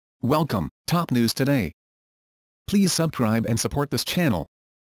Welcome, Top News Today. Please subscribe and support this channel.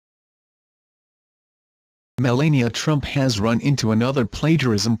 Melania Trump has run into another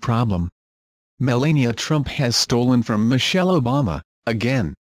plagiarism problem. Melania Trump has stolen from Michelle Obama,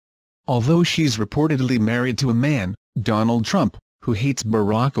 again. Although she's reportedly married to a man, Donald Trump, who hates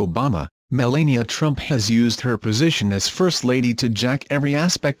Barack Obama, Melania Trump has used her position as First Lady to jack every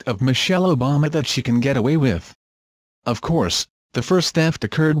aspect of Michelle Obama that she can get away with. Of course, the first theft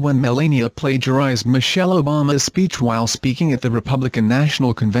occurred when Melania plagiarized Michelle Obama's speech while speaking at the Republican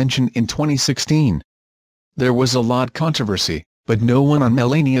National Convention in 2016. There was a lot of controversy, but no one on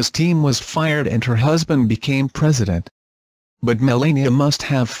Melania's team was fired and her husband became president. But Melania must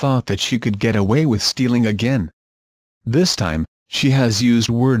have thought that she could get away with stealing again. This time, she has used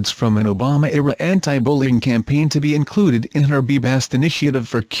words from an Obama-era anti-bullying campaign to be included in her Be Best initiative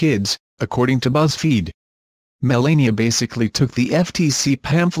for kids, according to BuzzFeed. Melania basically took the FTC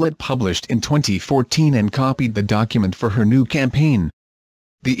pamphlet published in 2014 and copied the document for her new campaign.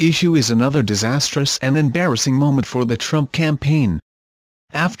 The issue is another disastrous and embarrassing moment for the Trump campaign.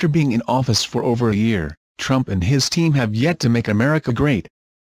 After being in office for over a year, Trump and his team have yet to make America great.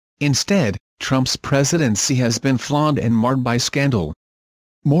 Instead, Trump's presidency has been flawed and marred by scandal.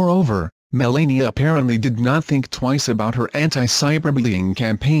 Moreover, Melania apparently did not think twice about her anti-cyberbullying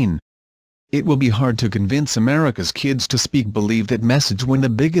campaign. It will be hard to convince America's kids to believe that message when the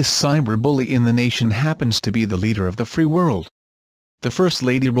biggest cyberbully in the nation happens to be the leader of the free world. The First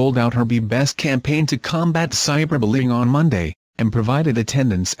Lady rolled out her Be Best campaign to combat cyberbullying on Monday, and provided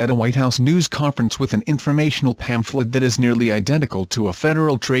attendance at a White House news conference with an informational pamphlet that is nearly identical to a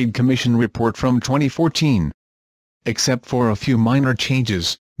Federal Trade Commission report from 2014. Except for a few minor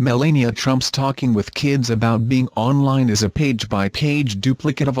changes, Melania Trump's Talking with Kids About Being Online is a page-by-page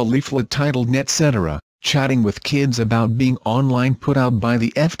duplicate of a leaflet titled Etc., Chatting with Kids About Being Online put out by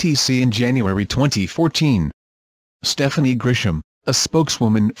the FTC in January 2014. Stephanie Grisham, a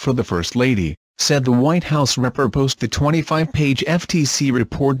spokeswoman for the First Lady, said the White House repurposed the 25-page FTC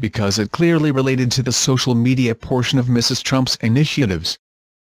report because it clearly related to the social media portion of Mrs. Trump's initiatives.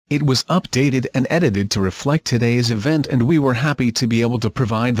 It was updated and edited to reflect today's event and we were happy to be able to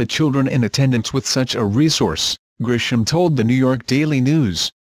provide the children in attendance with such a resource, Grisham told the New York Daily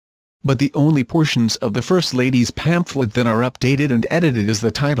News. But the only portions of the First Lady's pamphlet that are updated and edited is the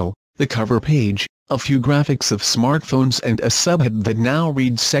title, the cover page, a few graphics of smartphones and a subhead that now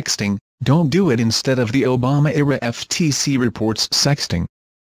reads Sexting, Don't Do It instead of the Obama-era FTC reports Sexting.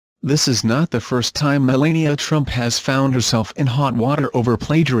 This is not the first time Melania Trump has found herself in hot water over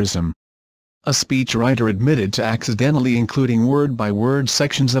plagiarism. A speechwriter admitted to accidentally including word-by-word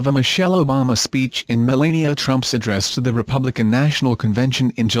sections of a Michelle Obama speech in Melania Trump's address to the Republican National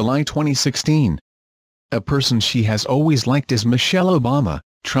Convention in July 2016. A person she has always liked is Michelle Obama,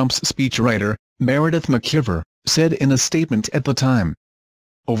 Trump's speechwriter, Meredith McKeever, said in a statement at the time.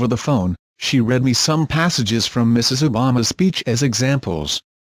 Over the phone, she read me some passages from Mrs. Obama's speech as examples.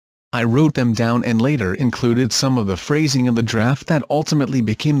 I wrote them down and later included some of the phrasing in the draft that ultimately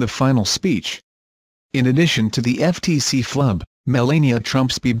became the final speech. In addition to the FTC flub, Melania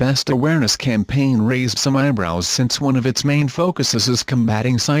Trump's Be Best awareness campaign raised some eyebrows since one of its main focuses is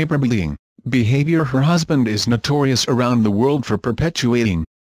combating cyberbullying, behavior her husband is notorious around the world for perpetuating.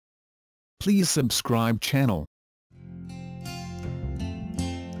 Please subscribe channel.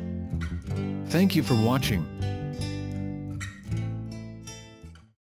 Thank you for watching.